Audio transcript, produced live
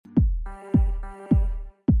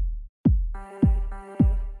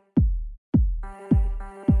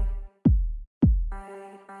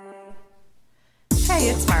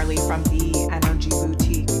Smiley from the Energy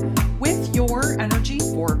Boutique with your energy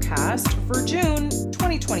forecast for June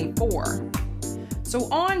 2024. So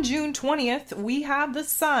on June 20th, we have the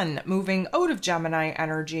sun moving out of Gemini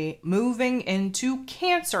energy, moving into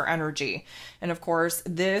Cancer energy. And of course,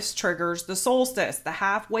 this triggers the solstice, the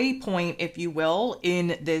halfway point, if you will,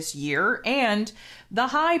 in this year, and the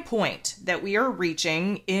high point that we are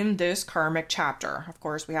reaching in this karmic chapter. Of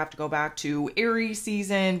course, we have to go back to Aries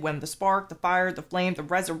season when the spark, the fire, the flame, the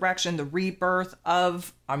resurrection, the rebirth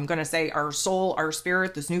of, I'm going to say, our soul, our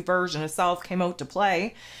spirit, this new version of self came out to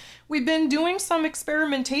play. We've been doing some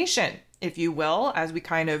experimentation, if you will, as we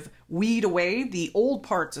kind of weed away the old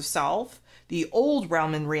parts of self, the old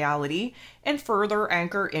realm in reality, and further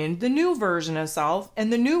anchor in the new version of self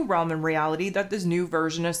and the new realm in reality that this new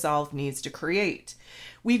version of self needs to create.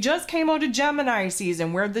 We just came out of Gemini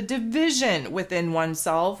season where the division within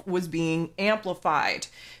oneself was being amplified.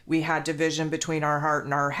 We had division between our heart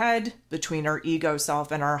and our head, between our ego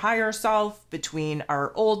self and our higher self, between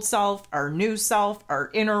our old self, our new self,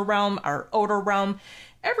 our inner realm, our outer realm.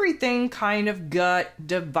 Everything kind of got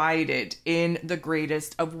divided in the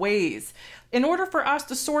greatest of ways in order for us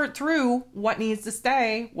to sort through what needs to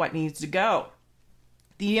stay, what needs to go.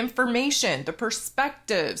 The information, the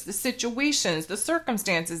perspectives, the situations, the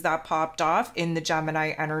circumstances that popped off in the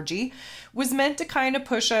Gemini energy was meant to kind of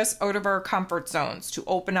push us out of our comfort zones, to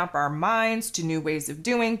open up our minds to new ways of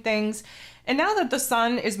doing things. And now that the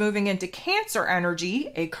sun is moving into Cancer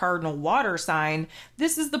energy, a cardinal water sign,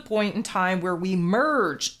 this is the point in time where we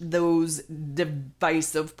merge those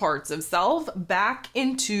divisive parts of self back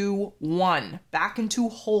into one, back into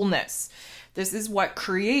wholeness. This is what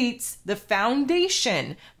creates the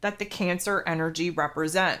foundation that the Cancer energy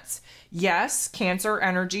represents. Yes, Cancer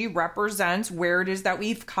energy represents where it is that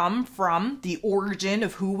we've come from, the origin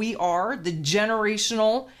of who we are, the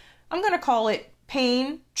generational, I'm going to call it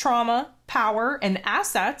pain, trauma, power, and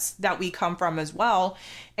assets that we come from as well,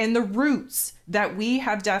 and the roots that we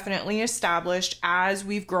have definitely established as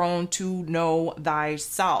we've grown to know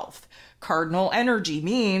thyself. Cardinal energy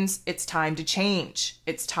means it's time to change.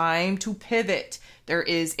 It's time to pivot. There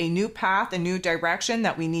is a new path, a new direction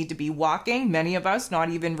that we need to be walking. Many of us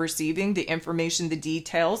not even receiving the information, the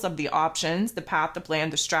details of the options, the path, the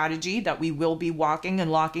plan, the strategy that we will be walking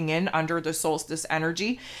and locking in under the solstice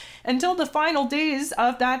energy until the final days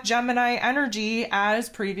of that Gemini energy as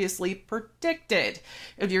previously predicted.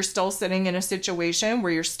 If you're still sitting in a situation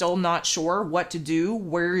where you're still not sure what to do,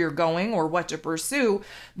 where you're going, or what to pursue,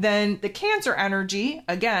 then the Cancer energy,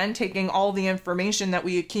 again, taking all the information that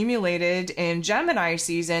we accumulated in Gemini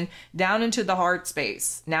season down into the heart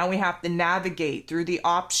space. Now we have to navigate through the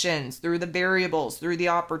options, through the variables, through the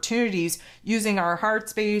opportunities, using our heart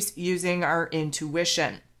space, using our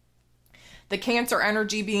intuition. The Cancer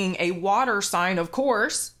energy being a water sign, of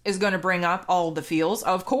course, is going to bring up all the feels,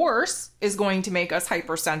 of course, is going to make us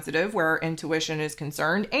hypersensitive where our intuition is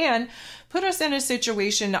concerned, and put us in a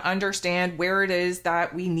situation to understand where it is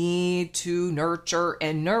that we need to nurture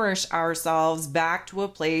and nourish ourselves back to a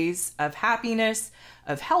place of happiness,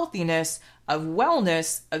 of healthiness, of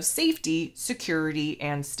wellness, of safety, security,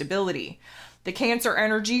 and stability. The Cancer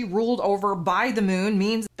energy ruled over by the moon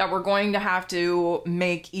means that we're going to have to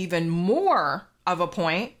make even more of a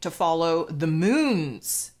point to follow the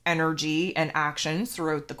moon's energy and actions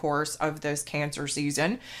throughout the course of this Cancer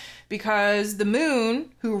season, because the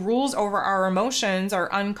moon, who rules over our emotions,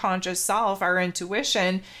 our unconscious self, our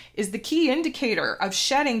intuition, is the key indicator of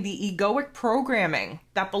shedding the egoic programming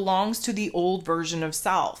that belongs to the old version of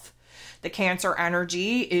self. The Cancer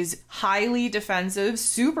energy is highly defensive,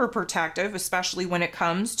 super protective, especially when it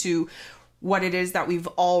comes to what it is that we've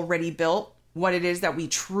already built, what it is that we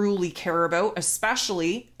truly care about,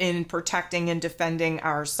 especially in protecting and defending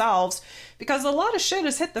ourselves, because a lot of shit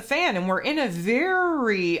has hit the fan and we're in a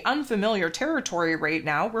very unfamiliar territory right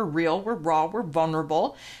now. We're real, we're raw, we're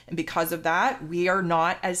vulnerable. And because of that, we are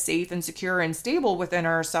not as safe and secure and stable within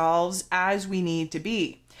ourselves as we need to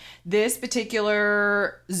be. This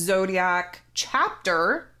particular zodiac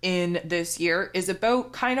chapter in this year is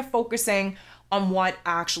about kind of focusing on what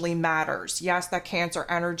actually matters. Yes, that Cancer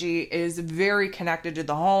energy is very connected to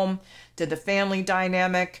the home, to the family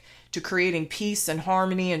dynamic, to creating peace and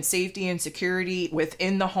harmony and safety and security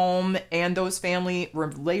within the home and those family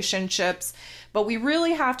relationships. But we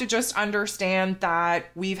really have to just understand that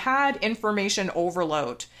we've had information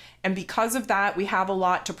overload. And because of that, we have a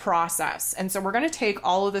lot to process. And so we're going to take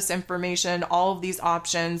all of this information, all of these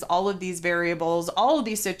options, all of these variables, all of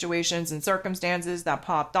these situations and circumstances that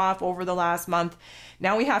popped off over the last month.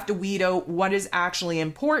 Now we have to weed out what is actually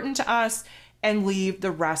important to us and leave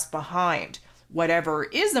the rest behind. whatever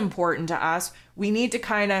is important to us, we need to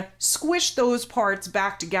kind of squish those parts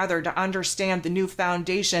back together to understand the new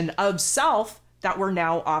foundation of self that we're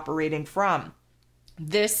now operating from.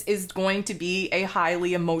 This is going to be a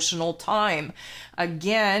highly emotional time.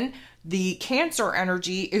 Again, the Cancer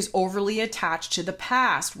energy is overly attached to the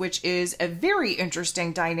past, which is a very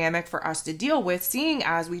interesting dynamic for us to deal with, seeing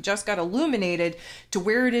as we just got illuminated to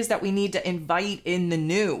where it is that we need to invite in the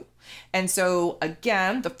new. And so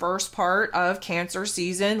again, the first part of Cancer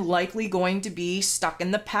season likely going to be stuck in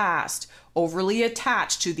the past, overly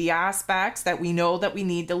attached to the aspects that we know that we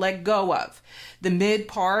need to let go of. The mid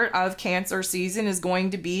part of Cancer season is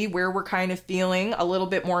going to be where we're kind of feeling a little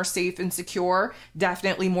bit more safe and secure,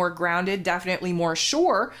 definitely more grounded, definitely more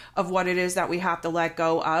sure of what it is that we have to let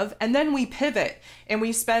go of. And then we pivot and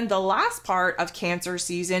we spend the last part of Cancer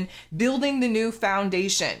season building the new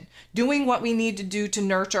foundation, doing what we need to do to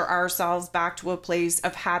nurture ourselves back to a place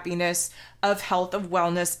of happiness, of health, of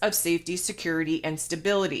wellness, of safety, security, and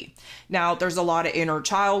stability. Now, there's a lot of inner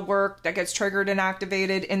child work that gets triggered and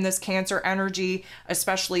activated in this Cancer energy,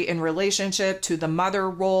 especially in relationship to the mother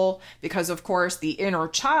role, because of course the inner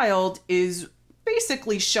child is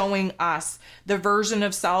basically showing us the version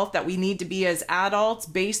of self that we need to be as adults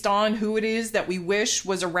based on who it is that we wish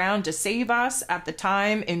was around to save us at the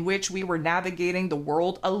time in which we were navigating the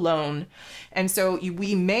world alone. And so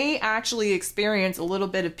we may actually experience a little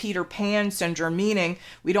bit of Peter Pan syndrome, meaning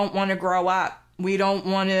we don't want to grow up. We don't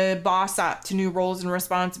want to boss up to new roles and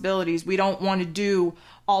responsibilities. We don't want to do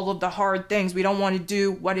all of the hard things. We don't want to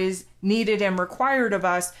do what is needed and required of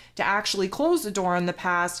us to actually close the door on the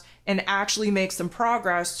past and actually make some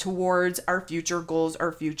progress towards our future goals,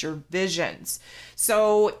 our future visions.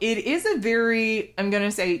 So it is a very, I'm going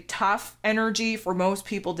to say, tough energy for most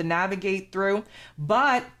people to navigate through,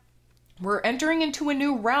 but we're entering into a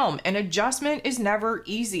new realm, and adjustment is never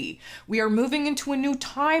easy. We are moving into a new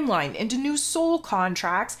timeline, into new soul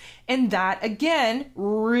contracts, and that, again,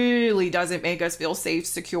 really doesn't make us feel safe,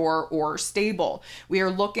 secure, or stable. We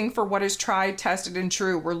are looking for what is tried, tested, and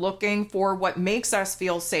true. We're looking for what makes us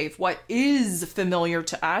feel safe, what is familiar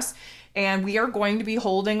to us, and we are going to be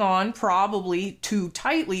holding on probably too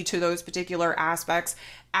tightly to those particular aspects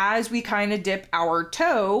as we kind of dip our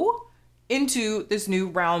toe into this new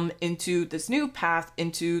realm, into this new path,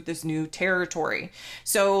 into this new territory.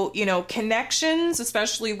 So, connections,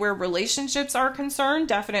 especially where relationships are concerned,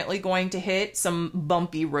 definitely going to hit some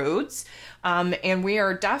bumpy roads. And we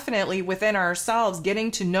are definitely within ourselves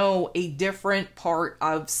getting to know a different part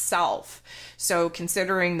of self. So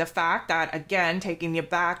considering the fact that, again, taking you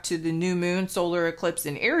back to the new moon solar eclipse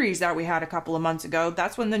in Aries that we had a couple of months ago,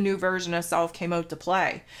 that's when the new version of self came out to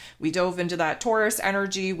play. We dove into that Taurus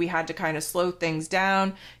energy. We had to kind of slow things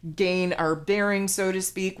down, gain our bearings, so to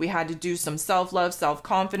speak. We had to do some self-love,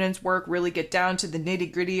 self-confidence work, really get down to the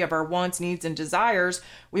nitty-gritty of our wants, needs, and desires.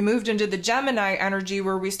 We moved into the Gemini energy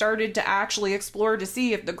where we started to actually explore to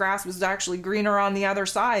see if the grass was actually greener on the other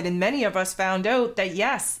side. And many of us found out that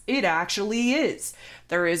yes, it actually is.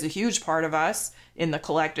 There is a huge part of us in the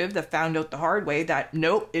collective that found out the hard way that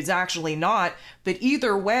nope, it's actually not. But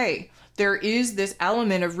either way, there is this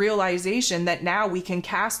element of realization that now we can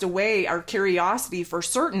cast away our curiosity for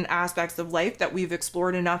certain aspects of life that we've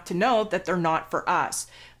explored enough to know that they're not for us.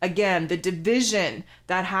 Again, the division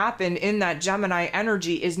that happened in that Gemini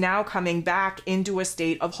energy is now coming back into a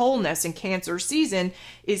state of wholeness, and Cancer season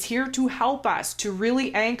is here to help us to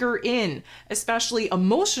really anchor in, especially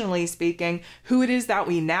emotionally speaking, who it is that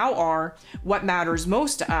we now are, what matters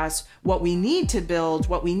most to us, what we need to build,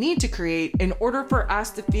 what we need to create in order for us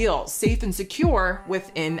to feel safe and secure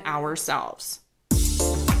within ourselves.